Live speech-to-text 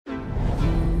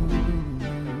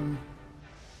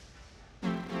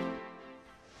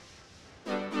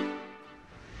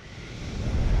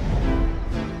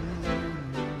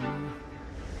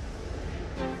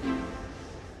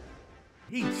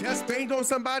just banged on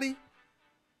somebody?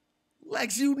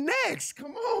 Lex, you next.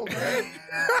 Come on, man.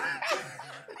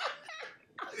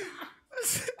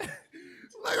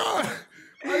 Like,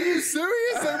 are you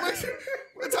serious? Like,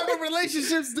 what type of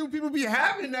relationships do people be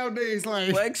having nowadays?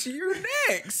 Like, Lex, you're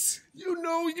next. You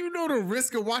know the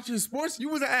risk of watching sports. You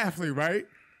was an athlete, right?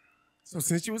 So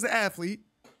since you was an athlete,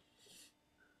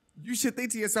 you should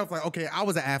think to yourself like, okay, I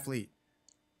was an athlete.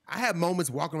 I had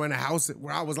moments walking around the house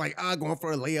where I was like, going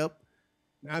for a layup.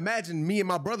 Now imagine me and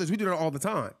my brothers, we do that all the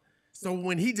time. So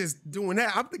when he just doing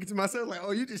that, I'm thinking to myself like,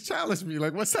 oh, you just challenged me.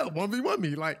 Like, what's up? 1v1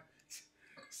 me. Like,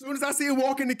 as soon as I see him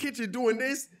walk in the kitchen doing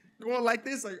this, going like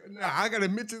this, like, nah, I gotta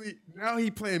mentally, now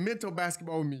he playing mental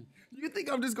basketball with me. You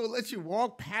think I'm just gonna let you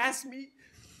walk past me?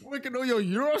 Working on your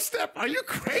Euro step? Are you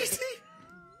crazy?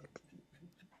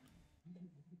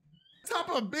 What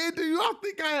type of bid do you all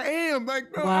think I am?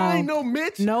 Like, bro, I ain't no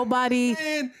Mitch. Nobody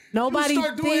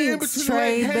thinks,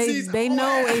 Trey. They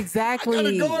know exactly. I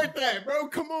gotta guard that, bro.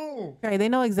 Come on. Trey, they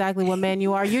know exactly what man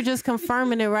you are. You're just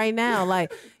confirming it right now.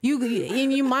 Like,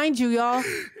 mind you, y'all,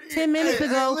 10 minutes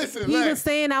ago, he was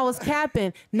saying I was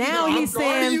capping. Now he's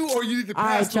saying, you or you need to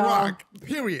pass the rock,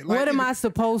 period. Like, what am I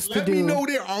supposed to do? Let me know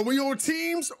there. Are we on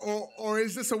teams or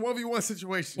is this a 1v1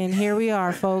 situation? And here we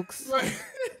are, folks. Right.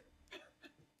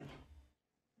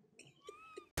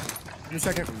 Give me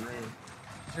a second.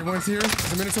 Everyone's here.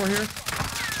 There's a Minotaur here.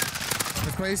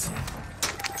 This place.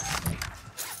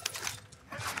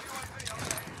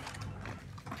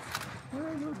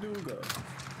 Where's the dude go?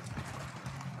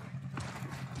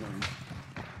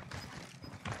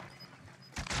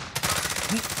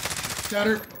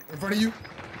 Shattered in front of you.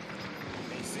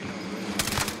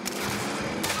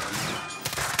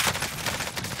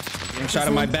 Getting shot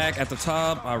in my back at the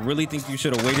top. I really think you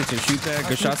should have waited to shoot that.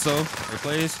 Good shots though. Great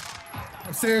plays.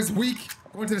 Upstairs, weak.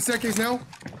 Going to the staircase now.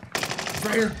 He's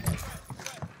right here.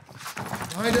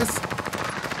 Behind us.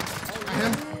 Got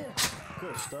him.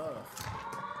 Good stuff.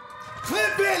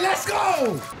 Clip it. Let's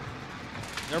go.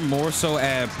 They're more so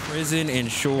at prison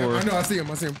and shore. Yeah, I know. I see him.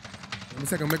 Let me a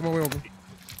second. Make my way over.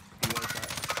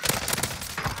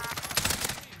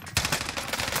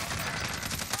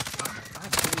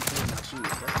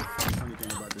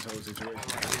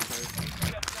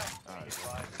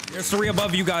 There's 3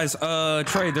 above you guys.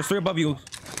 Trey, there's 3 above you.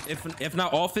 If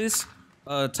not office,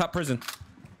 top prison.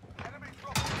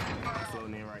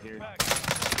 Floating in right here.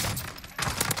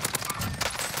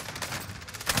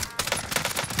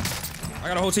 I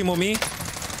got a whole team on me.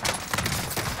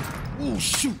 Ooh,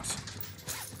 shoot.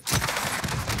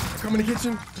 Come in the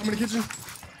kitchen.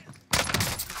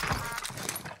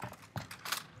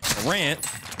 Morant.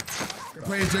 Good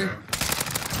play, Jay.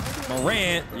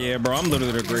 Morant. Yeah, bro, I'm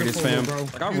literally the greatest, fam.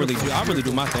 Like, I really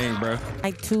do my thing, bro.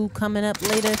 Like 2 coming up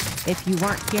later. If you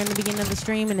weren't here in the beginning of the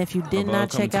stream and if you did not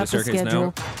check out the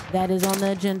schedule, that is on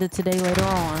the agenda today later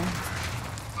on.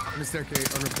 On the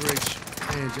staircase, on the bridge.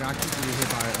 Man, Jay, I keep getting hit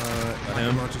by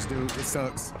launches, dude. It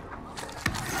sucks.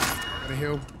 Got a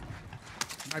hill.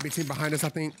 Might be a team behind us, I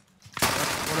think.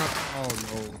 One up. Oh,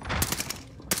 no.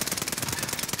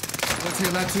 One to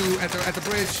your left, 2 at the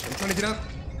bridge. I'm trying to get up.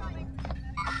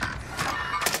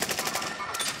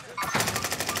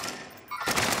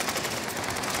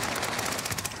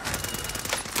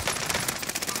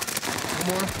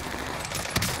 One more.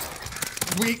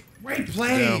 Great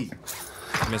play. Yeah.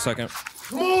 Give me a second.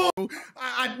 Come on.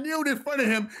 I kneeled in front of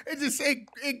him.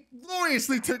 It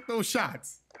gloriously took those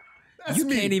shots. That's you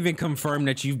me. Can't even confirm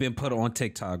that you've been put on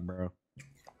TikTok, bro.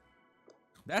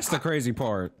 That's the crazy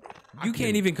part. You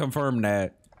can't even confirm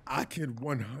that. I can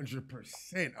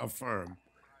 100% affirm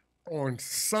on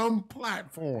some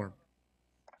platform.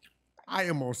 I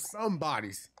am on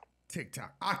somebody's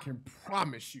TikTok. I can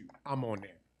promise you I'm on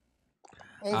there.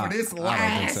 Over this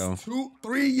last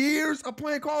 2-3 years of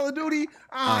playing Call of Duty,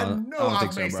 I know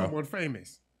I've made someone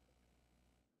famous.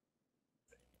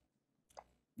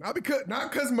 Not because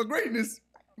of my greatness,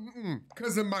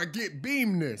 because of my get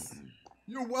beamness.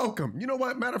 You're welcome. You know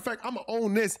what? Matter of fact, I'm gonna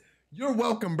own this. You're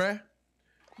welcome, bruh.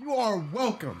 You are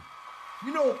welcome.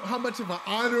 You know how much of an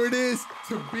honor it is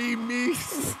to be me?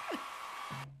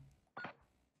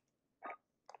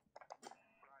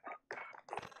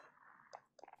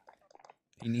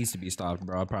 He needs to be stopped,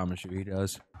 bro. I promise you, he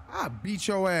does. I beat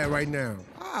your ass right now.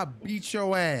 I beat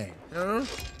your ass, huh?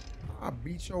 I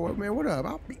beat your ass, man. What up?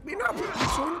 I'll beat me. I'll beat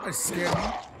your. Nobody scared me.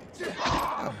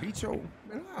 I'll beat your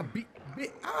man.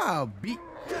 I'll beat.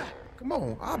 Come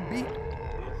on, I'll beat.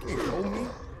 You can't hold me.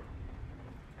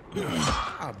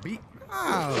 I'll beat.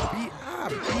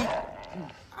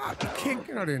 You can't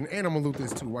get out there. And I'm gonna loot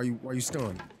this too while you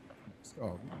stunned. Let's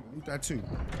go. Loot that too.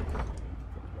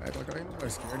 Act like I ain't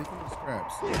nobody scared. He can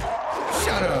scraps.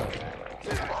 Shut up.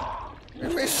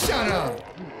 Man, shut up.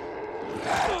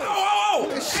 Oh,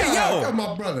 Man, hey, shut yo. up. That's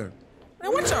my brother.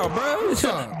 Man, watch out, bro. What's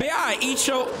up? I eat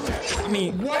your. I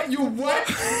mean, What? You what?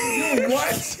 You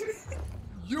what?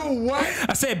 You what?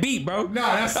 I said beat, bro. No,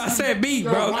 that's. I said beat,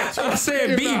 bro. watch your I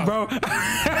said beat, mouth. bro.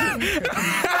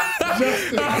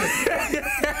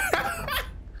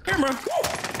 Camera.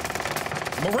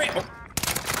 Morant.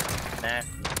 Nah.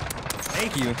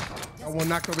 Thank you. I want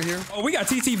knocked over here. Oh, we got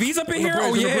TTVs up in On the here. bridge,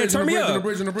 Oh on the yeah, bridge, turn me on the up.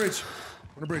 bridge, on the bridge.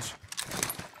 On the bridge.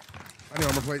 I need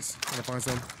armor plates. Trying to find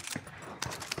some.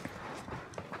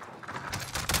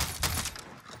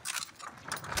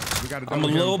 We got I'm a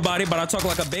little body, but I talk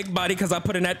like a big body because I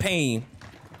put in that pain.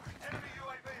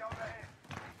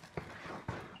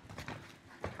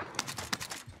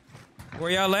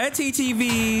 Where y'all at,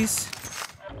 TTVs?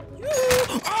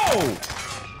 Oh!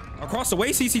 Across the way,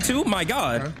 CC2? My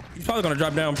God. Okay. He's probably gonna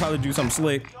drop down, probably do something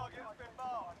slick.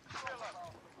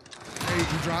 Hey,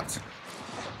 he dropped.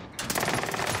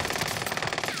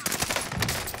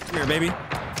 Come here, baby.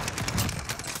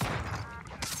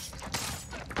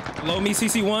 Below me,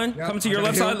 CC1. Yep, Coming to your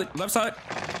under left the side. hill. Left side.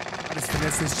 I just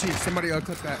finessed his cheek. Somebody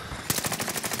clip that.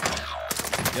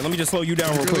 Yeah, let me just slow you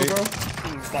down real Good, quick. bro.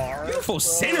 Beautiful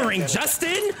centering,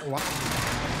 Justin. Oh, wow.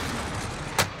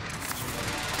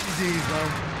 GG's, bro.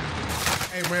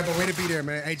 Hey, Rambo, way to be there,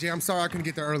 man. Hey, Jay, I'm sorry I couldn't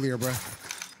get there earlier, bro.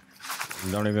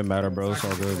 Don't even matter, bro. It's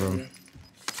all good, bro. Me.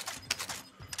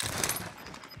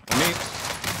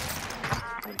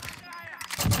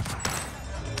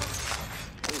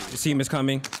 Your team is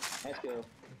coming. Let's go.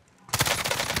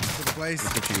 To the place.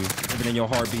 Look at you, living in your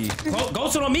heartbeat. Go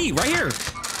sit on me, right here.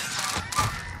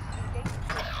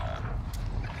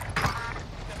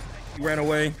 You ran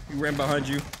away. You ran behind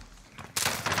you.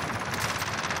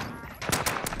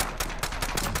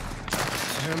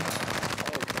 Him.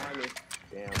 Oh, finally.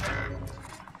 Damn.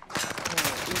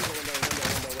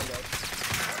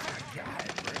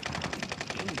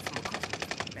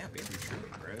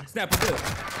 Window. Snap a good.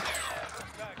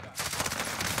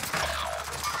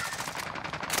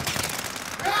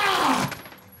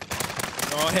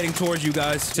 All heading towards you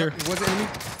guys, sir. Was it enemy?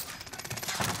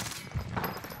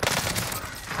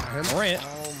 Him. Morant.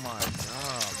 Oh my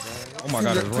god, bro. Oh my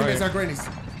God, it's Teammates are right. grannies.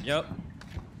 Yep.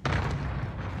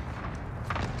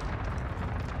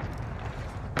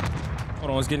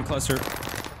 Hold on, it's getting clustered.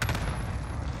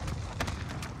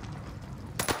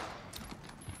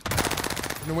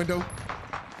 In the window.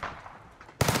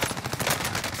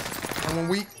 I'm 1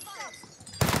 week.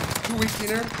 2 weeks in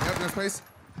there. Yep, next place.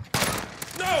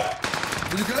 No!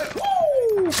 Were you good?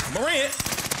 Woo! Morant!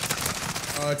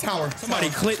 Tower. Somebody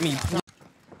clip me.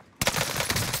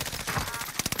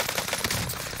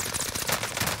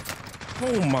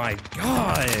 Oh my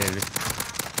God.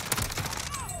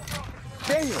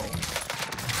 Damn.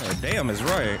 Oh, damn is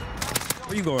right.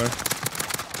 Where you going?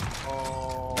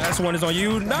 Last one is on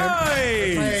you.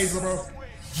 Plays, Nice! bro.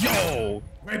 Yo!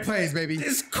 Great plays, baby.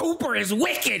 This Cooper is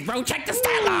wicked, bro. Check the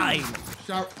stat line.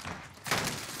 Shout.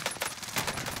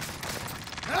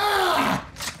 Ah!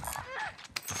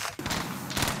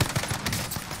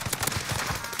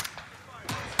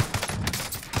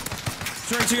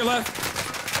 Straight to your left.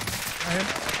 Right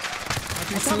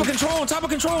here. Top of control, top of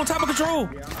control, top of control.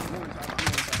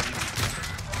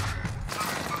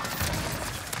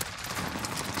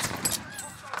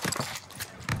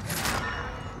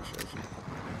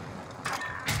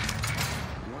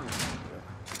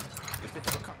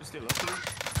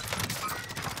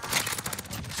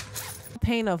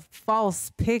 Paint a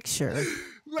false picture.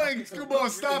 Legs, come on,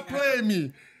 stop playing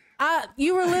me.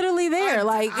 You were literally there.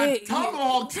 I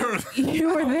tomahawked her.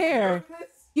 You were there.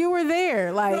 You were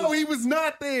there. Like, No, he was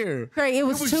not there. Craig, it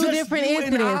was two just different you and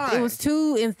incidents. I. It was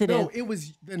two No, incidents. it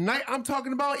was the night I'm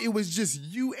talking about. It was just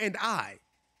you and I.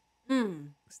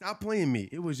 Stop playing me.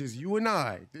 It was just you and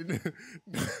I.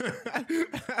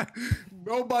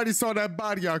 Nobody saw that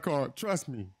body I caught. Trust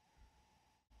me.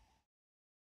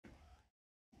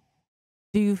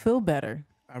 Do you feel better?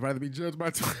 I'd rather be judged by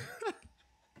two.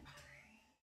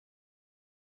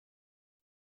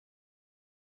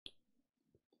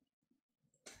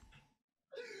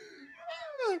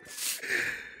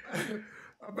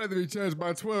 I'd rather be judged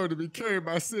by 12 than be carried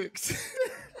by 6.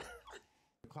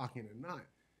 Clock in at 9.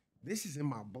 This is in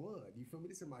my blood. You feel me?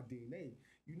 This is in my DNA.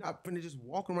 You're not finna just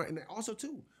walk around. And also,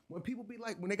 too, when people be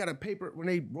like, when they got a paper, when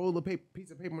they roll a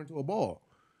piece of paper into a ball,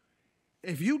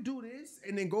 if you do this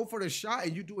and then go for the shot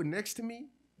and you do it next to me,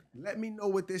 let me know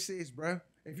what this is, bro.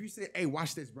 If you say, hey,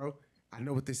 watch this, bro, I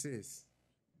know what this is.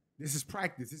 This is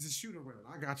practice. This is shoot around.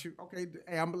 I got you. Okay,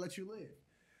 hey, I'm gonna let you live.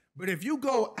 But if you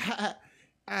go,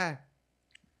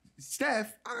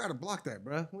 Steph, I gotta block that,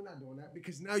 bro. We're not doing that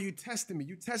because now you testing me.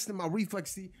 You testing my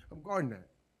reflex. See, I'm guarding that.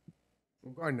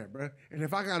 I'm guarding that, bro. And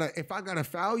if I gotta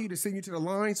foul you to send you to the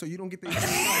line so you don't get the.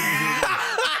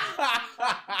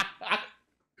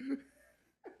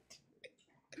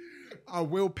 I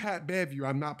will Pat Bev you.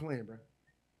 I'm not playing, bro.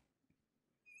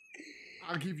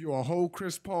 I'll give you a whole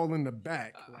Chris Paul in the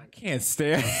back. I can't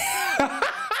stand. I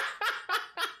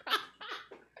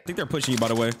think they're pushing you, by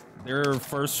the way. They're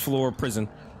first floor prison.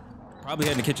 Probably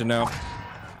heading to the kitchen now. To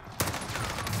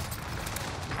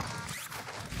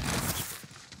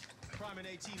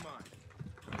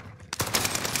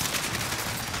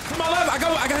my left, I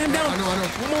got him down. I know.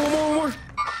 One more.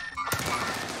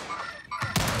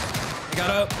 I got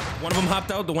up. One of them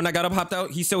hopped out. The one that got up hopped out.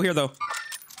 He's still here though.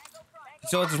 He's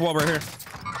still at this wall right here.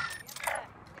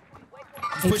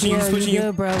 He's pushing you.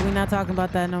 Good, bro. We're not talking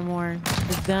about that no more.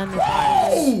 It's done.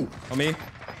 Oh! On me. Yep.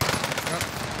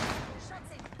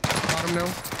 Got him now.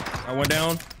 I went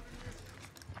down.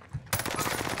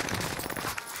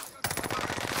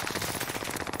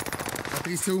 Got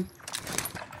these two.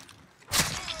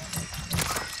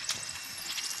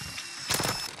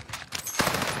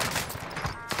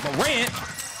 Morant.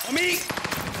 On me.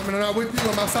 Coming out with you.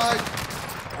 I'm outside.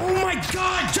 Oh my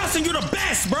God, Justin, you're the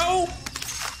best, bro.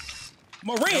 In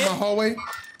my Morant. hallway.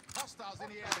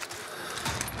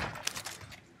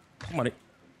 Somebody.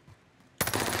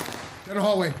 Down the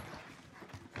hallway.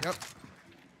 Yep.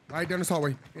 Right down this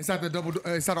hallway. Inside the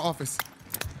inside the office.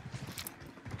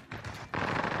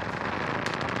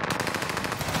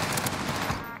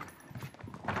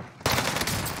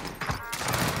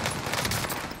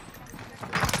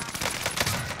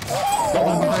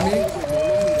 Behind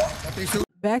me.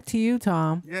 Back to you,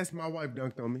 Tom. Yes, my wife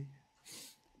dunked on me.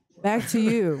 Back to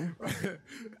you.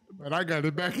 But I got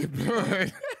it back in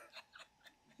blood.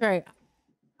 Right.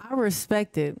 I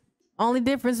respect it. Only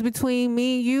difference between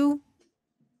me and you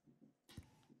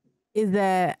is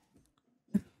that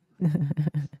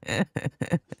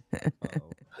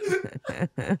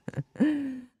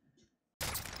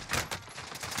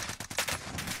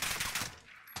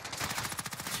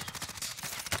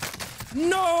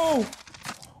No!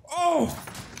 Oh!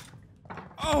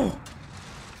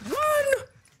 Run!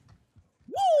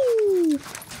 Woo!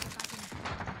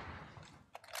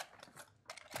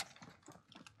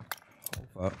 Oh,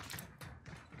 fuck.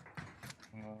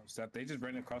 Steph, they just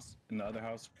ran across in the other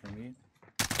house from me.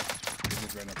 They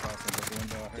just ran across the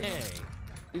window. Dang.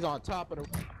 He's on top of the.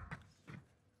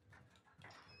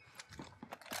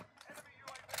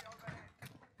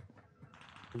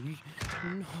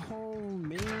 No,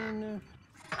 man.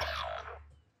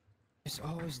 It's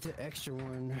always the extra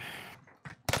one.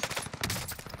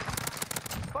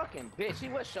 Fucking bitch, he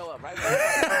would show up right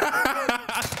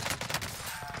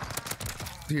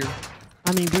Here.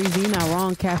 I mean, Breezy, you're not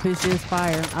wrong. Catfish is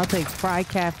fire. I'll take fried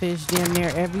catfish damn near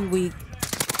every week.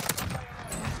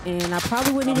 And I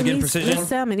probably wouldn't even eat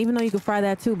salmon, even though you could fry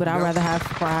that too, but I'd rather have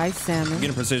fried salmon.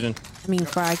 Getting precision. I mean,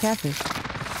 fried catfish.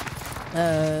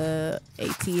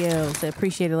 ATL said,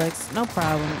 appreciate it, Lex. No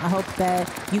problem. I hope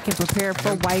that you can prepare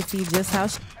for wifey just how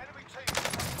she...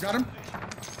 Got him?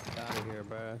 Out of here,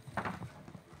 bro.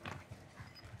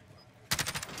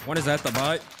 One is at the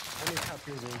bot.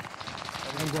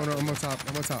 I'm going on. I'm on top.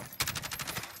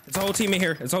 It's a whole team in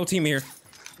here.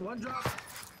 One drop.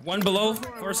 One below,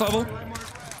 first level.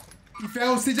 He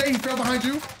fell, CJ. He fell behind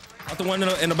you. Out the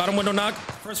window, in the bottom window knock.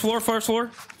 First floor. Yo,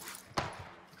 E,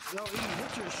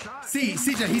 what's your shot? See,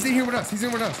 CJ. He's in here with us. I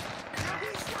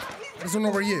just don't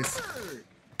know where he is.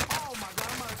 Oh my God,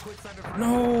 I'm gonna quit center.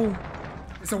 No.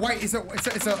 It's a white. It's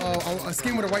a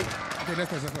skin with a white. Okay,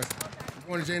 that's nice. You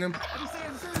want to Jane him?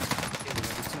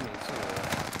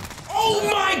 Oh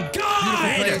my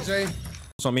God! Play it, Jay.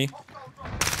 It's on me.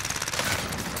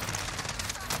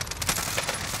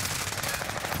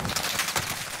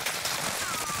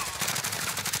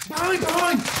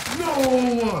 Behind!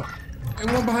 No! And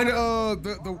one behind the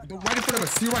right in front of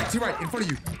us. To your right, in front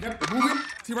of you. Yep, moving.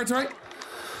 To your right.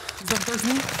 He's on the first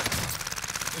move.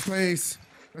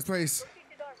 Let's place.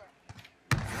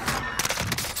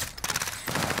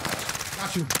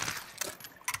 Got you.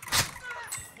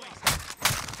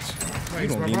 You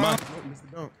don't need my... Missed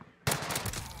the dunk.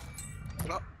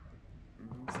 What up?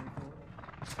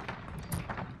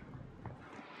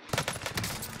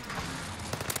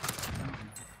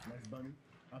 Nice bunny.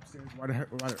 Upstairs,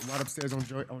 right upstairs on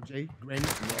Jay. Granny.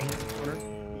 Corner.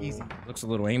 Easy. Looks a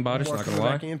little aimbottish, not gonna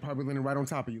lie. Back in, probably landing right on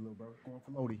top of you, little bro. Going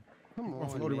for Lodi. Come on,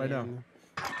 for Lodi right now.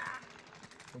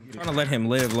 Trying to let him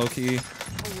live, low key.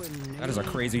 That is a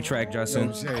crazy track, Justin.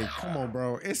 Yo, Jay, come on,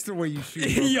 bro. It's the way you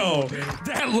shoot. Bro. Yo,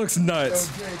 that looks nuts.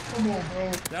 Yo, Jay, come on,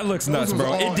 bro. That looks nuts,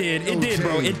 bro. It did,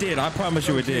 bro. It did. I promise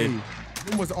you it did.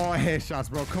 It was all headshots,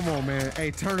 bro. Come on, man.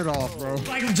 Hey, turn it off, bro.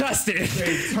 Like Justin.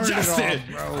 Hey, turn Justin.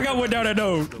 it off, bro. I got one down that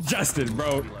nose. Justin,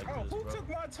 bro. Oh, who took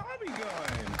my Tommy gun?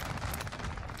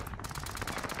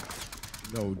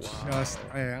 No, Justin.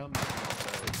 Hey,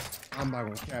 I'm not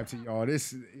gonna capture y'all.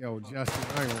 This is, yo, Justin,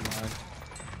 I ain't gonna lie.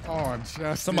 Oh,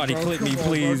 Justin. Somebody bro. clip Come me, on,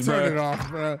 please, bro. Turn it off,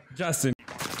 bro. Justin.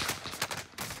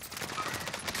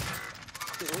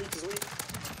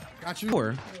 Got you.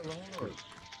 Four.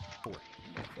 4,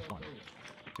 1,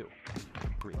 2,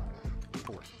 3,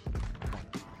 4, 1,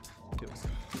 2,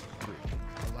 3.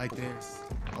 I like this.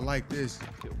 I like this.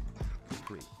 2,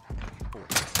 3, 4. 1,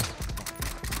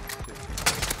 2,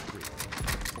 3,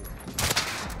 4.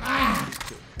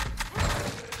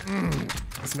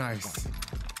 That's nice.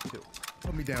 2.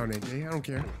 Put me down, AJ. I don't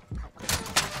care.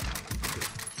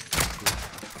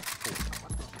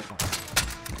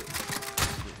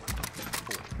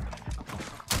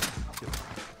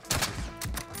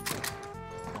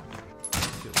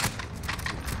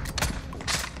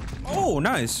 Oh,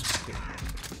 nice. 3,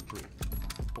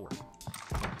 4. 1,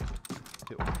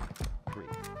 2, 3,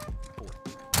 4.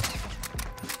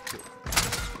 2,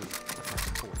 3,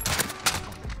 4. 1,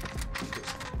 2,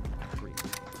 3, 4.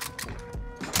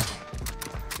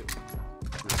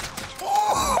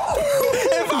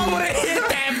 If I would have hit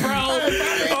that, bro.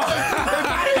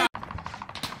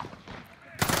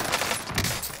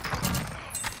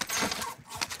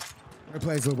 Great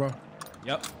plays, little bro.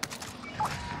 Yep.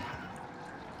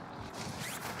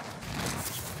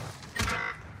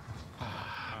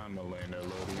 I'm a lander,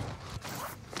 Lodi.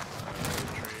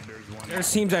 There's one.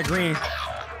 There's teams at green.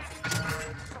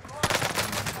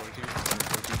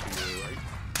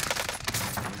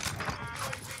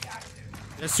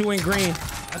 There's two in green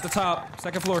at the top,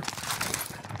 second floor. There's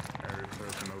a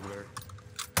person over there.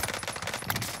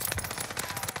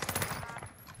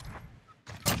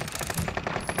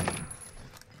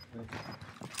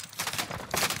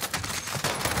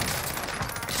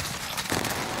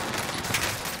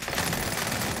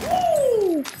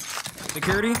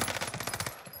 Security?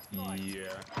 Yeah.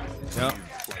 Yep.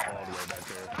 Like all the way back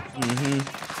there.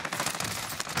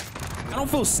 I don't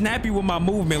feel snappy with my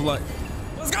movement. Like,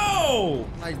 let's go!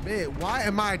 Like, man, why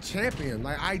am I a champion?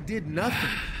 Like, I did nothing.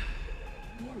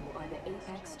 You are the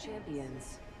Apex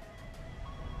champions.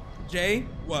 Jay,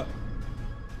 what?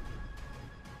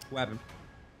 What happened?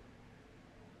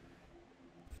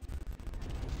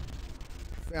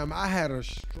 Fam, I had a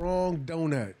strong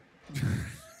donut.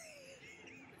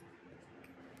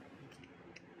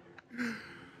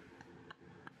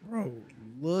 Bro,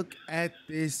 look at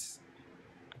this.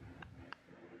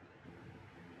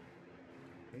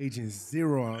 Agent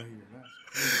Zero out here. That's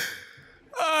crazy.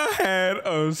 I had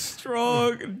a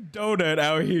strong donut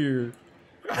out here.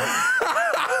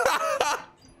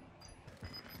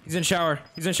 He's in shower.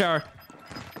 He's in shower.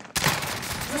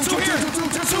 Two here.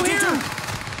 Two here.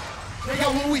 They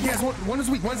got one weak. He has one is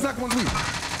weak. One's not, one's weak.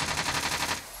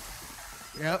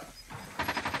 Yep.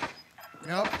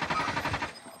 Yep.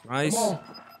 Nice. Come on.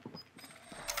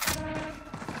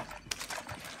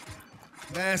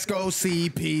 Let's go,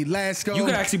 CP. Let's go. You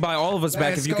could actually buy all of us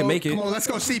back if you can make it. Come on, let's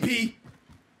go, CP.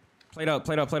 Plate up,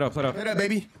 plate up, plate up, plate up. Play that,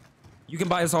 baby. You can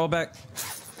buy us all back.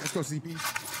 Let's go, CP.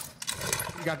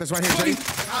 You got this right here, Jay.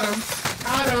 Got him.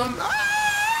 Got him. Ah!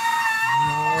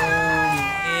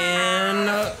 And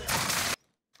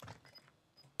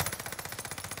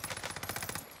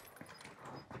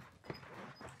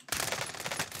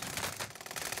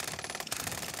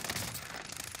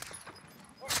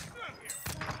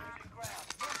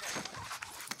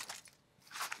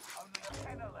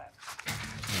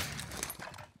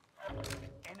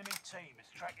Enemy team is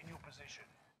tracking your position.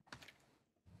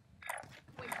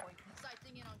 Waypoint,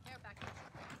 sighting in on care package.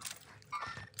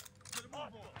 To the move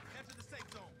on. Head to the safe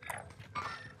zone.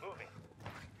 Moving.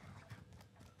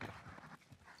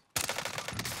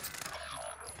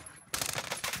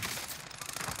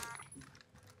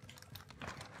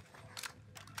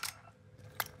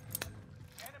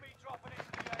 Enemy dropping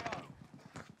into the AO.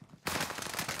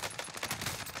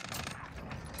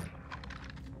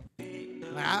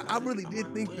 I really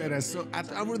did think that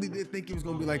I really did think it was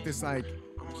gonna be like this, like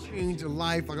change of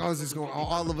life. Like I was just gonna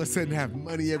all of a sudden have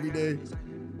money every day.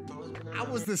 I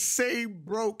was the same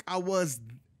broke I was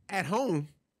at home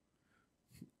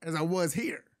as I was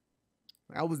here.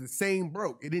 Like, I was the same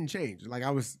broke. It didn't change. Like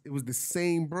it was the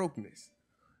same brokenness.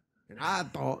 And I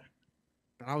thought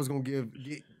that I was gonna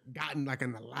gotten like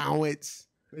an allowance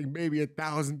Like maybe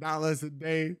 $1,000 a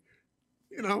day.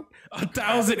 You know,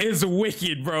 1,000 is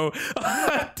wicked, bro.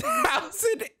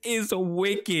 1,000 is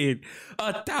wicked.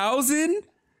 1,000?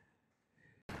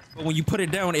 But when you put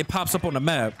it down, it pops up on the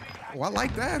map. Oh, I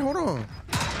like that. Hold on.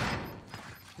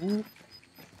 Ooh.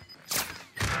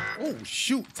 Oh,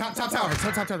 shoot. Top tower.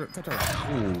 Top tower.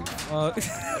 Ooh.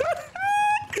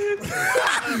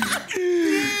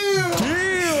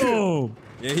 Damn.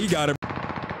 Yeah, he got it.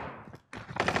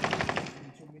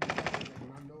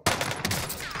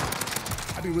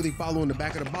 I be really following the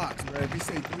back of the box, bro. If you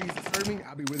say threes disturb me,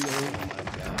 I be really Oh my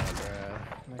god,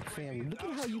 bro. Like, fam, look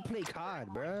at how you play COD,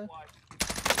 bro.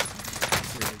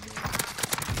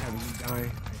 Having me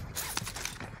dying.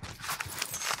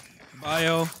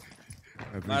 Bio.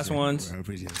 Last ones. I'm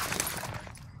just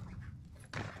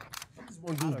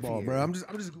one goofball, bro. I'm just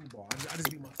a goofball. I just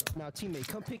be myself. Now, teammate,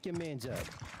 come pick your mans up.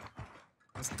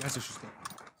 That's disrespectful.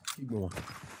 Keep going.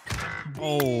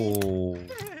 Oh. Oh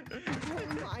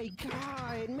my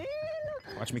god, man.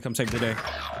 Watch me come save the day.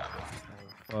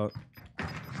 Fuck.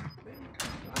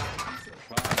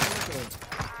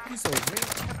 He's so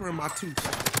pepper in my tooth.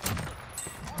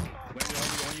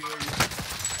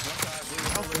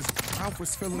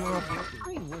 Alpha's filling up. I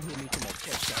ain't one hit me to my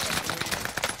chest shot.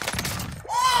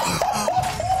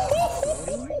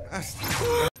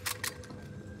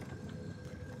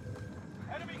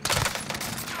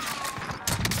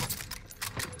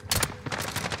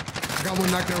 I got one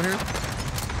knocked down here.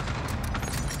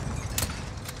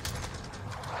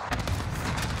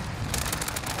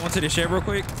 Want to the shed real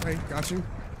quick? Hey, got you.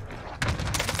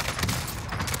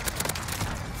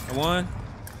 One.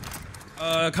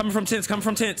 Coming from tents.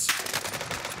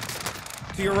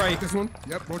 To your right. This one.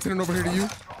 Yep, rotating over here to you.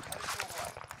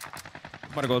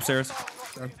 About to go upstairs.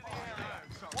 Okay.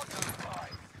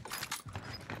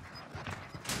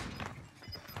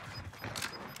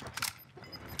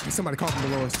 There's somebody coughing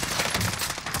below us.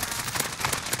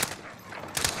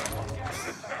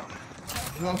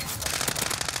 Hello?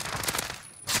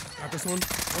 Got this one.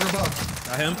 One above.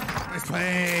 Got him. Nice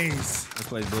plays. Nice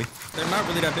plays, boy. They're not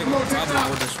really that big Come of on, a problem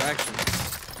TikTok. or distraction.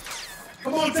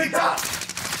 Come on, TikTok!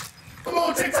 Come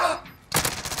on, TikTok!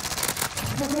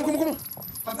 Come on.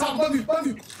 On top, above you. Come on,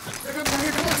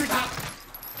 TikTok!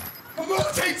 Come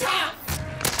on, TikTok!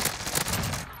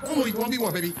 Come on,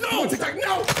 1v1, baby. No! Come on, TikTok,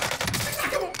 no!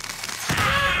 TikTok, come on!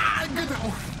 Ah, good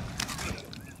now.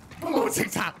 Come on,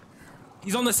 TikTok!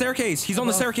 He's on the staircase. He's on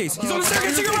the staircase to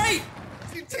your right!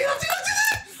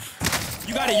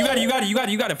 You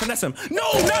got it. Finesse him.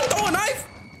 No, not throw a knife!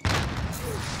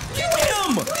 Kill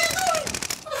him!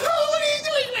 What are you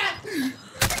doing, man?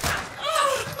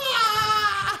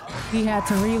 He had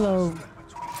to reload.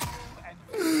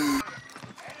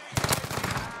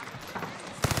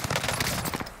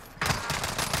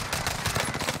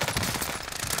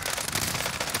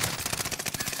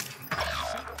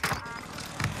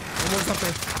 Someone's up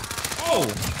there. Oh!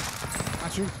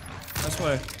 Got you. That's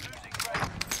way.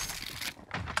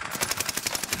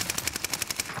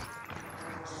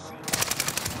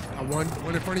 One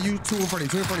in front of you, two in front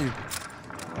of you. Got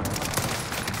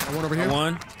one over here.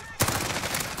 One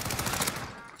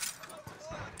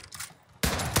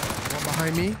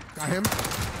behind me. Got him.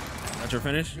 That's your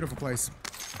finish. Beautiful place.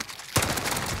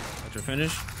 That's your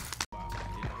finish.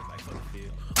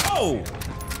 Oh!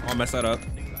 I messed that up.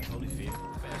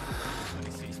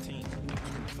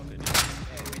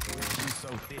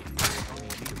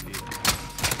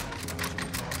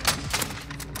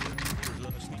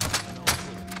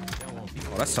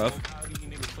 Oh, that's tough.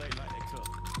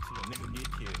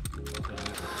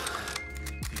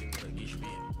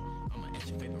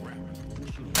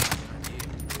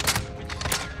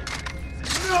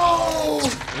 No!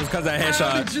 It was because of that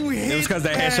headshot. It was because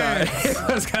of that headshot. It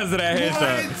was because of that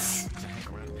headshot.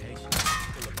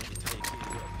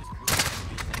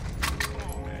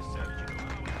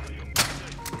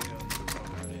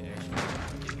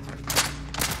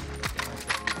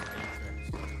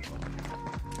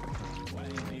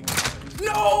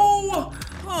 No!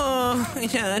 Oh, my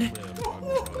God.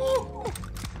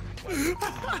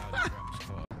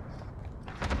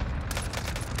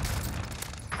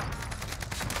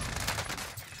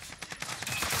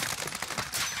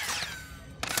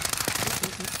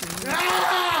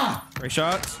 Ah! Great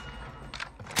shots.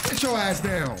 Get your ass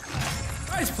down.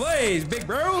 Nice plays, big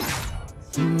bro.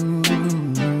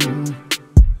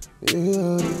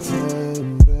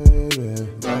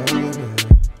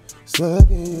 Stuck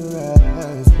in your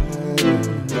eyes, baby.